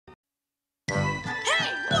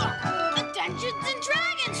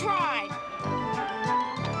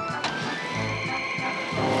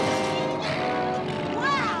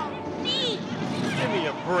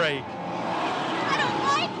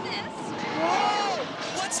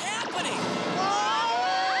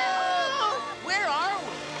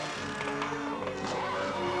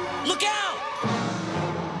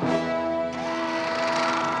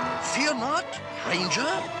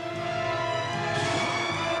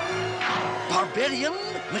barbarian,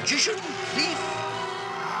 magician, thief,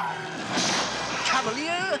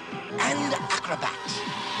 cavalier, and acrobat.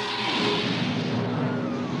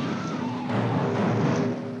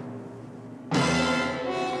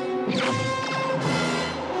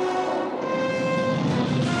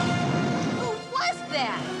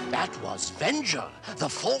 That was Venger, the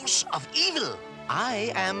force of evil.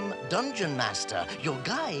 I am Dungeon Master, your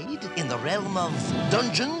guide in the realm of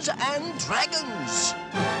Dungeons and Dragons.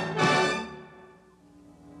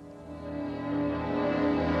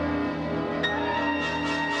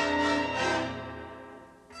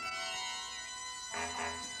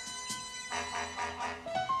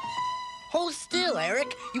 Hold still,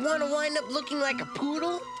 Eric. You want to wind up looking like a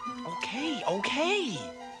poodle? Okay.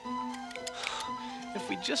 If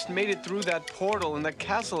we just made it through that portal in the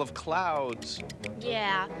Castle of Clouds.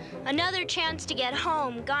 Yeah, another chance to get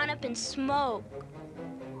home gone up in smoke.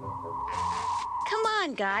 Come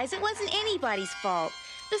on, guys. It wasn't anybody's fault.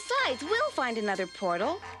 Besides, we'll find another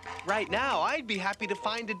portal. Right now, I'd be happy to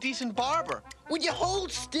find a decent barber. Would you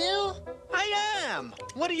hold still? I am.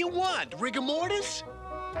 What do you want, rigor mortis?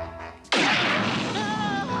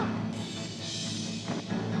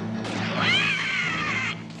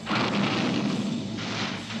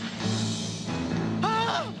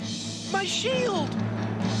 My shield!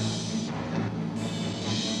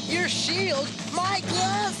 Your shield? My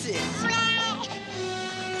glasses!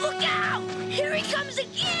 Look out! Here he comes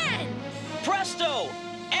again! Presto!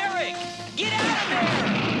 Eric! Get out of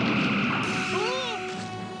there!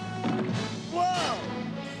 Whoa!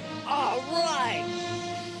 All right!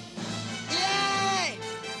 Yay!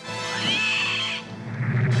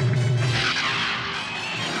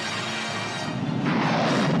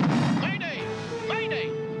 Mayday! Mayday!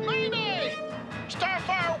 Mayday!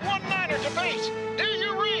 Starfire 19er to base! Do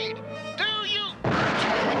you read? Do you...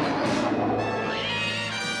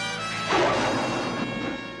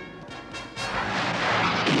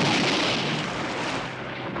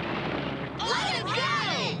 Let him go!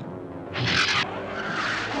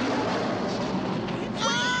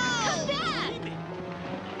 Come back!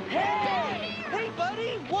 Hey,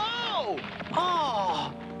 buddy! Whoa!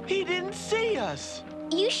 Oh, he didn't see us.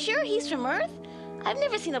 You sure he's from Earth? I've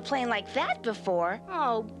never seen a plane like that before.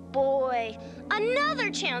 Oh, boy.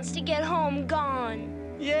 Another chance to get home gone.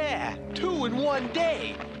 Yeah, 2 in 1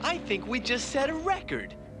 day. I think we just set a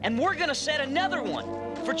record. And we're gonna set another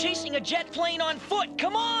one for chasing a jet plane on foot.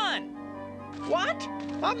 Come on! What?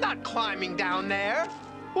 I'm not climbing down there.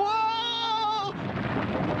 Whoa!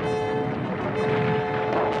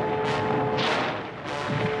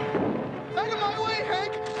 Out of my way,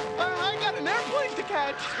 Hank! I got an airplane to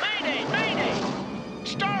catch. Mayday! Mayday!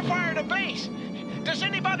 Starfire to base! Does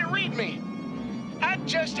anybody read me? I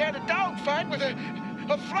just had a dogfight with a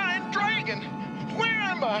flying dragon. Where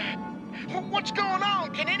am I? What's going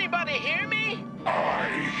on? Can anybody hear me? I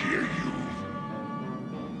hear you.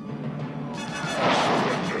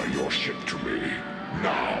 Surrender your ship to me,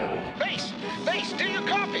 now. Base! Base, do you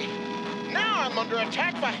copy? Now I'm under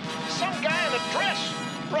attack by some guy in a dress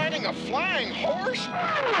riding a flying horse.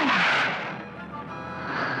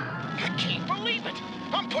 I can't believe it.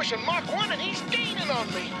 I'm pushing Mach 1 and he's gaining on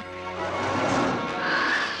me.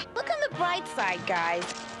 Look on the bright side, guys.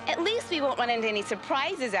 At least we won't run into any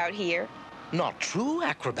surprises out here. Not true,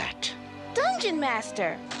 Acrobat. Dungeon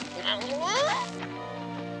Master!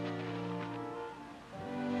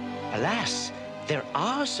 Alas, there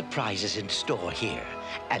are surprises in store here,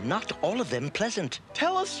 and not all of them pleasant.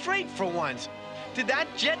 Tell us straight for once. Did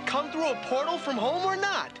that jet come through a portal from home or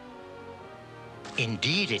not?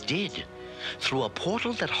 Indeed it did. Through a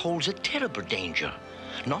portal that holds a terrible danger,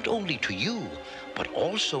 not only to you, but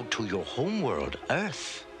also to your homeworld,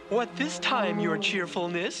 Earth. What this time, your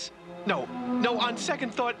cheerfulness? No, on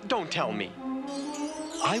second thought, don't tell me.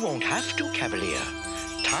 I won't have to, Cavalier.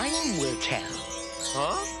 Time will tell.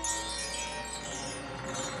 Huh?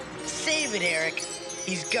 Save it, Eric.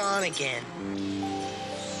 He's gone again.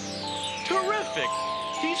 Terrific!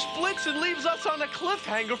 He splits and leaves us on a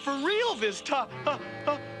cliffhanger for real this time.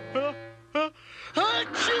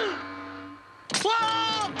 Achoo!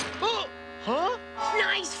 Whoa! Oh! Huh?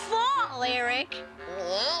 Nice fall, Eric.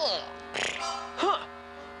 Huh.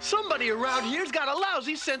 Somebody around here's got a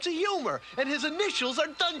lousy sense of humor, and his initials are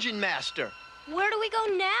Dungeon Master. Where do we go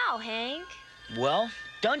now, Hank? Well,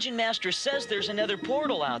 Dungeon Master says there's another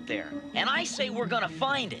portal out there, and I say we're gonna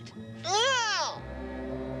find it.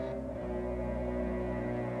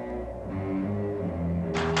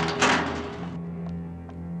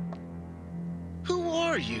 Who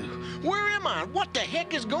are you? Where am I? What the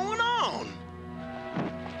heck is going on?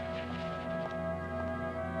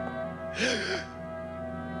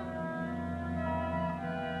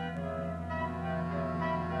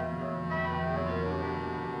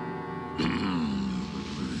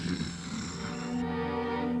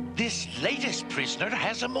 latest prisoner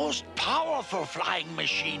has a most powerful flying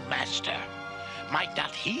machine, Master. Might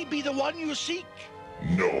not he be the one you seek?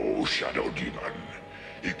 No, Shadow Demon.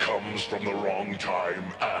 He comes from the wrong time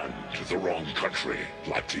and the wrong country,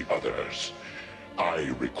 like the others.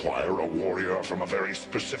 I require a warrior from a very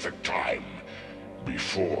specific time,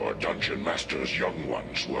 before Dungeon Master's young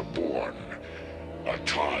ones were born. A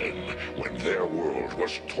time when their world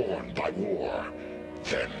was torn by war.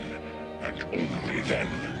 Then, and only then,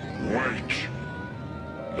 wait!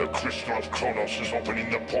 The Crystal of Kronos is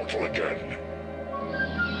opening the portal again.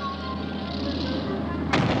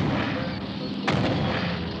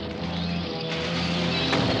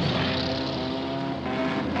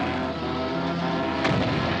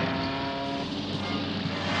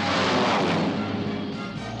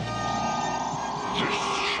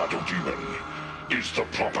 Shadow Demon is the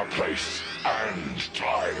proper place and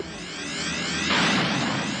time.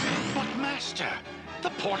 But Master, the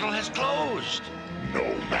portal has closed. No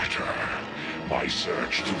matter. My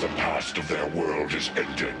search through the past of their world is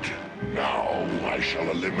ended. Now I shall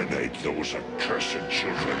eliminate those accursed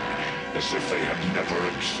children as if they had never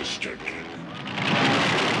existed.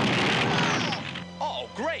 Oh,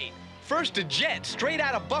 great! First a jet straight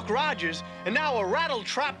out of Buck Rogers, and now a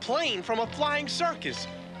rattle-trap plane from a flying circus.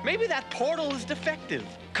 Maybe that portal is defective.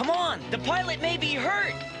 Come on, the pilot may be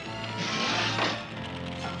hurt.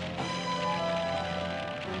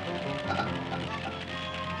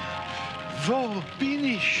 Wo bin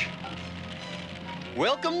ich?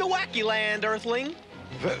 Welcome to Wacky Land, Earthling.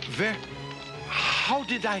 Where? How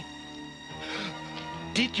did I...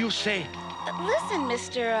 Did you say... Listen,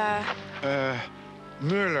 Mr.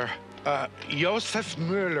 Müller. Josef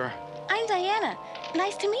Müller. I'm Diana.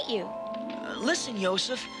 Nice to meet you. Listen,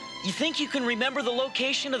 Joseph, you think you can remember the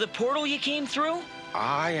location of the portal you came through?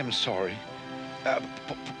 I am sorry.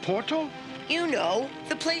 Portal? You know,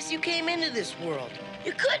 the place you came into this world.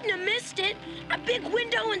 You couldn't have missed it. A big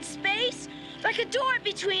window in space, like a door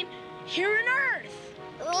between here and Earth.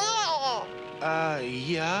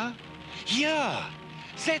 Yeah? Yeah.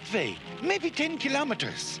 That way. Maybe 10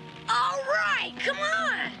 kilometers. All right, come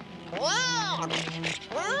on. All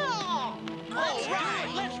right,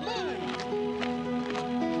 let's move.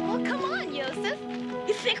 Well, come on, Joseph.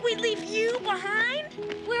 You think we'd leave you behind?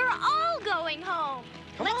 We're all going home.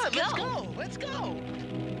 Come on, let's go. Let's go.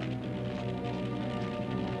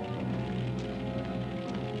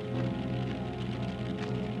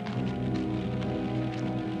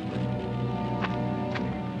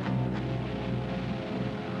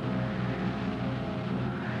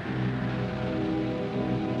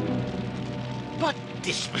 But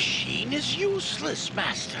this machine is useless,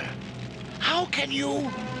 Master. How can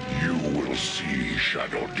you... You will see,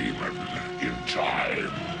 Shadow Demon, in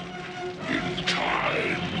time. In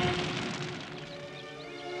time.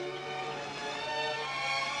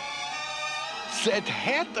 That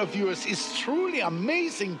hat of yours is truly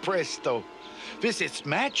amazing, Presto. With its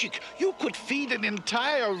magic, you could feed an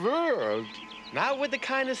entire world. Not with the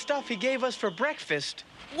kind of stuff he gave us for breakfast.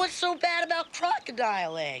 What's so bad about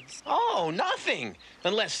crocodile eggs? Oh, nothing.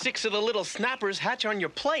 Unless 6 of the little snappers hatch on your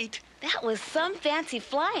plate. That was some fancy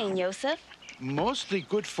flying, Joseph. Mostly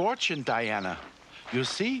good fortune, Diana. You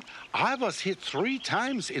see, I was hit 3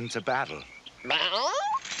 times in the battle.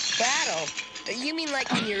 Battle? You mean like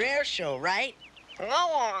in your air show, right?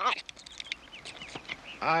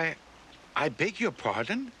 I beg your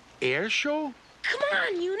pardon? Air show? Come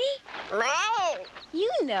on, Uni. You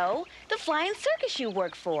know, the flying circus you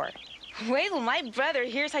work for. Wait till my brother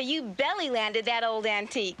hears how you belly landed that old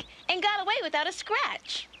antique and got away without a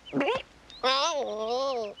scratch.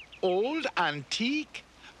 Old antique?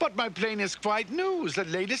 But my plane is quite new, the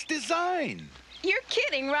latest design. You're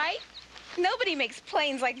kidding, right? Nobody makes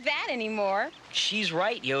planes like that anymore. She's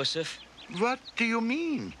right, Joseph. What do you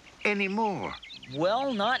mean, anymore?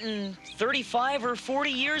 Well, not in 35 or 40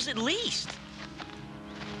 years at least.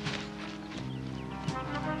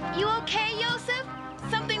 You okay, Joseph?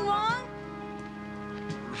 Something wrong?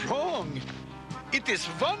 Wrong? It is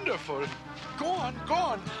wonderful. Go on, go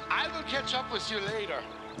on. I will catch up with you later.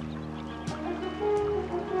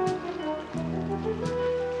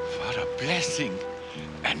 What a blessing.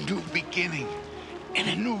 A new beginning in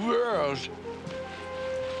a new world.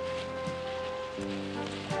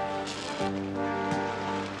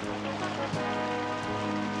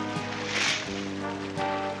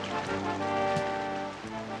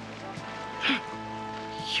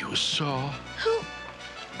 You saw? Who?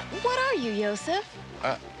 What are you, Joseph?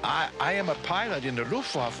 I am a pilot in the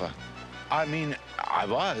Luftwaffe. I mean, I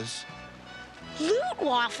was. Loot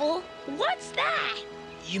waffle? What's that?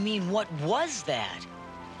 You mean, what was that?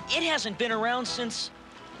 It hasn't been around since...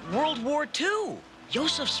 World War II.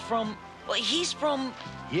 Yosef's from... Well, he's from...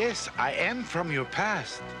 Yes, I am from your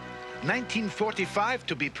past. 1945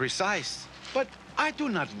 to be precise. But I do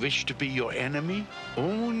not wish to be your enemy,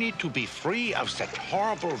 only to be free of that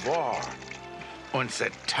horrible war and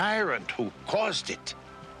the tyrant who caused it.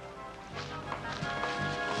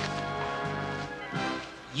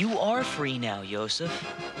 You are free now, Yosef.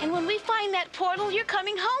 And when we find that portal, you're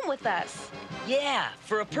coming home with us. Yeah,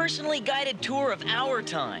 for a personally guided tour of our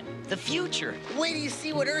time, the future. Wait till you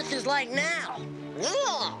see what Earth is like now.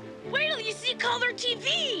 Wait till you see color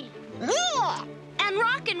TV. And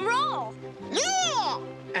rock and roll.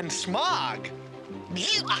 And smog.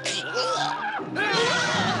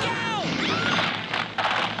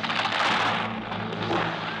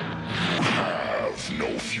 Have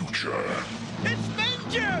no future. It's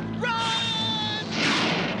Venger! Run!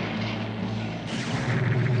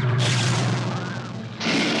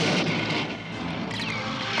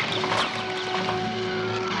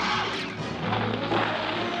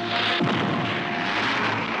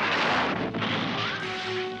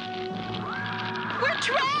 We're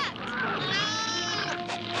trapped!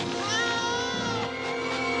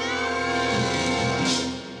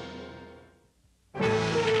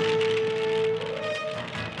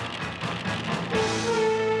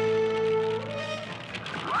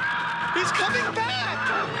 He's coming back!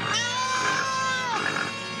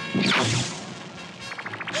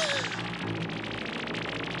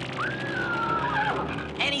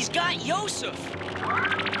 And he's got Yosef.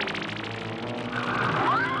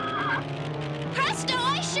 Presto,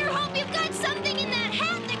 I sure hope you've got something in that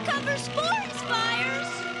hat that covers forest fires.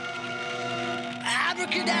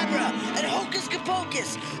 Abracadabra and hocus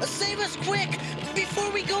pocus. Save us quick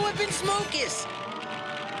before we go up in smokus.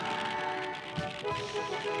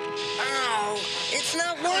 Ow, it's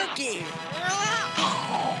not working.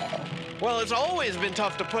 Well, it's always been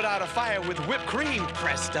tough to put out a fire with whipped cream,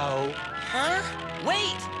 Presto. Huh?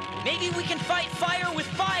 Wait, maybe we can fight fire with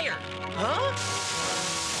fire. Huh?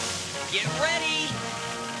 Get ready.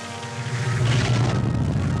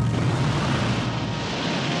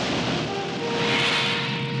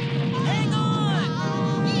 Hang on.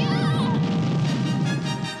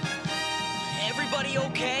 Everybody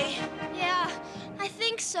okay? Yeah, I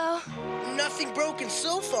think so. Nothing broken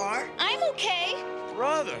so far. I'm okay.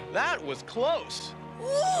 Brother, that was close.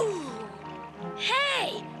 Ooh.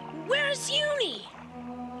 Hey, where's Uni?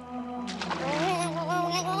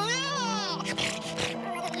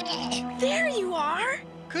 There you are.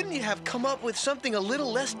 Couldn't you have come up with something a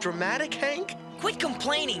little less dramatic, Hank? Quit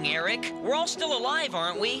complaining, Eric. We're all still alive,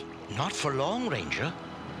 aren't we? Not for long, Ranger.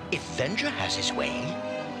 If Venger has his way.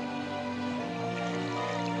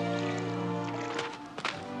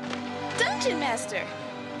 Dungeon Master,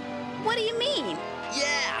 what do you mean?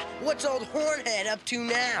 Yeah, what's old Hornhead up to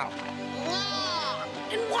now?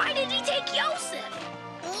 And why did he take Yosef?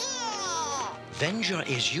 Venger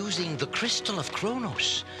is using the Crystal of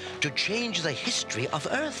Kronos to change the history of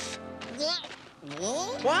Earth.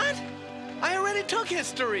 What? I already took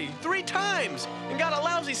history 3 times and got a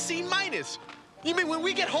lousy C-. You mean when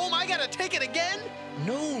we get home, I gotta take it again?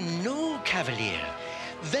 No, Cavalier.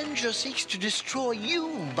 Venger seeks to destroy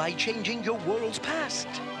you by changing your world's past.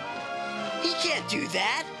 He can't do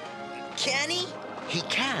that. Can he? He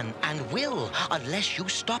can and will, unless you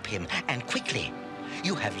stop him, and quickly.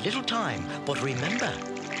 You have little time, but remember,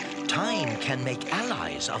 time can make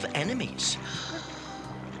allies of enemies.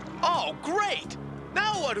 Oh, great!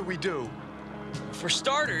 Now what do we do? For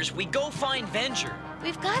starters, we go find Venger.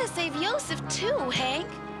 We've got to save Yosef too, Hank.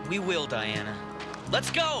 We will, Diana. Let's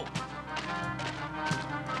go!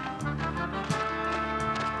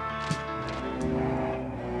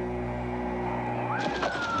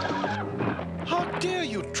 How dare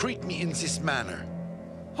you treat me in this manner?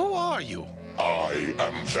 Who are you? I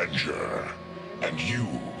am Venger, and you,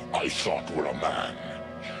 I thought, were a man.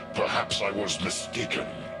 Perhaps I was mistaken.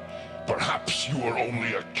 Perhaps you were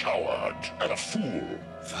only a coward and a fool.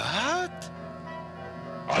 What?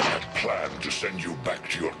 I had planned to send you back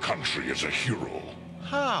to your country as a hero.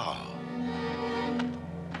 How?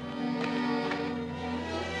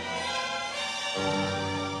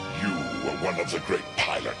 You were one of the great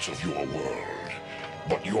pilots of your world,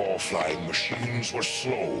 but your flying machines were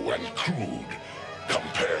slow and crude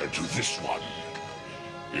compared to this one.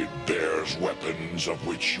 It bears weapons of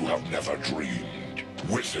which you have never dreamed.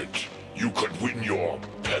 With it, you could win your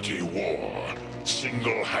petty war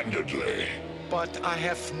single-handedly. But I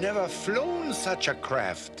have never flown such a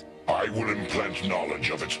craft. I will implant knowledge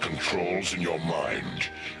of its controls in your mind.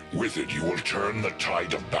 With it, you will turn the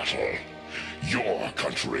tide of battle. Your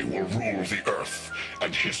country will rule the Earth,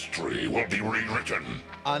 and history will be rewritten.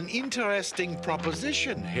 An interesting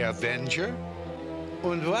proposition, Herr Venger.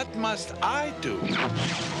 And what must I do?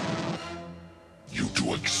 You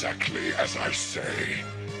do exactly as I say,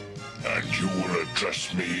 and you will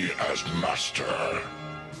address me as Master.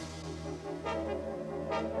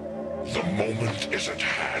 The moment is at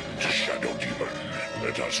hand, Shadow Demon.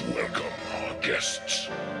 Let us welcome our guests.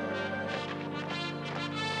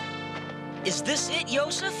 Is this it,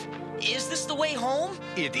 Yosef? Is this the way home?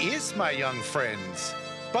 It is, my young friends.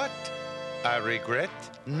 But I regret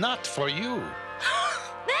not for you.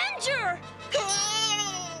 Venger!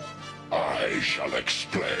 I shall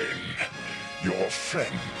explain. Your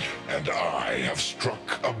friend and I have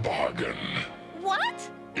struck a bargain. What?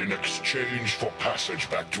 In exchange for passage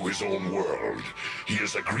back to his own world, he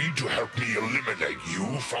has agreed to help me eliminate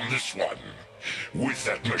you from this one. With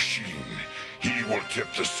that machine, he will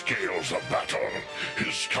tip the scales of battle.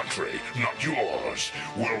 His country, not yours,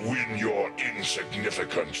 will win your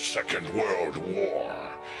insignificant Second World War.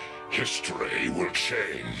 History will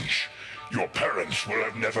change. Your parents will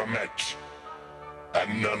have never met.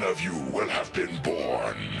 And none of you will have been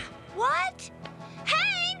born. What?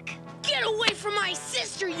 Hank! Get away from my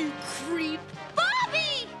sister, you creep!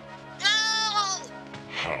 Bobby! Oh!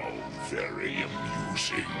 How very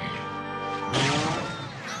amusing.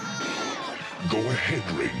 Go ahead,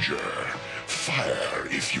 Ranger. Fire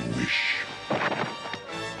if you wish.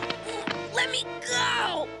 Let me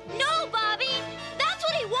go! No, Bobby! That's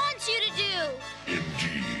what he wants you to do!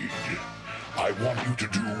 Indeed. I want you to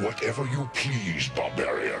do whatever you please,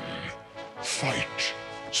 Barbarian. Fight,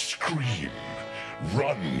 scream,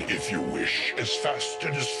 run if you wish, as fast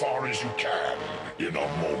and as far as you can. In a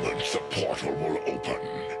moment, the portal will open,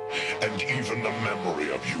 and even the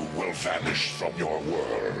memory of you will vanish from your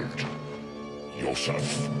world.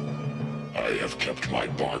 Yosef, I have kept my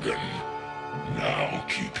bargain. Now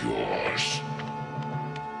keep yours.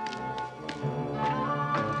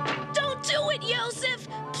 Don't do it, Yosef!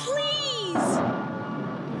 Please!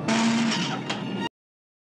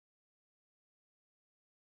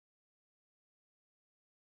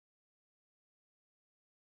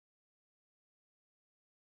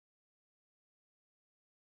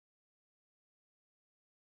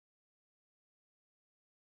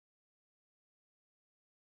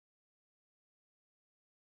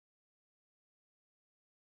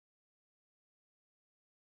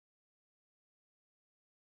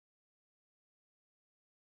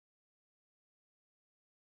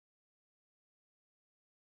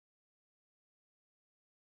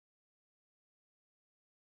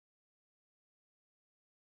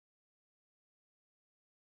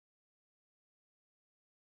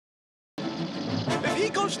 If he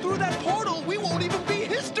goes through that portal, we won't even be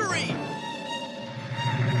history!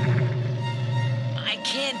 I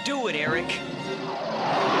can't do it, Eric.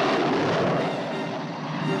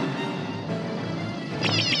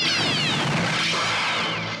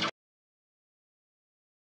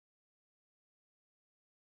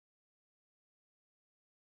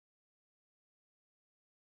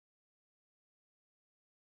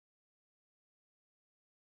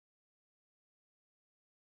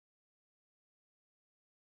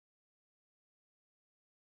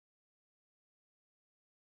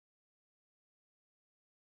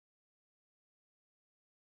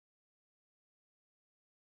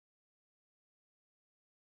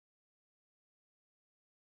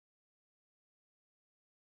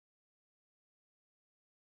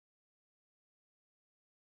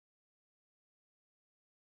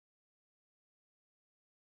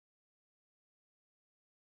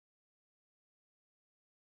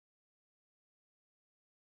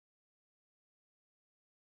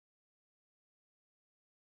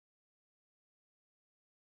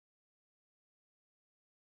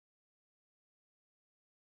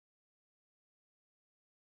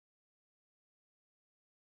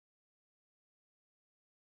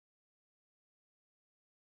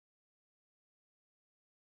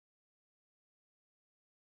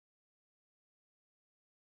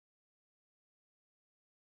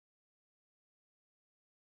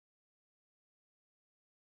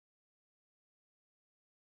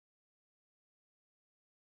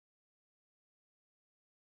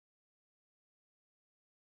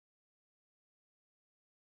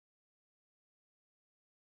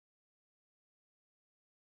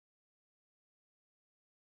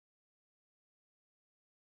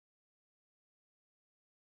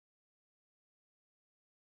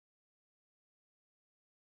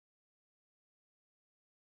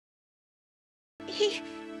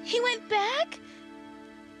 He went back?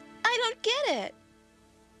 I don't get it.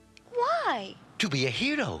 Why? To be a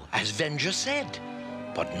hero, as Venger said.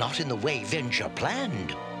 But not in the way Venger planned.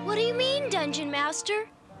 What do you mean, Dungeon Master?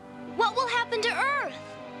 What will happen to Earth?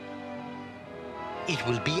 It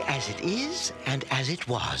will be as it is and as it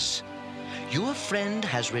was. Your friend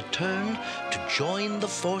has returned to join the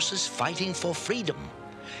forces fighting for freedom.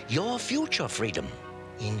 Your future freedom.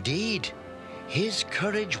 Indeed, his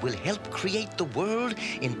courage will help create the world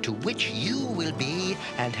into which you will be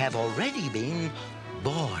and have already been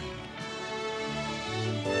born.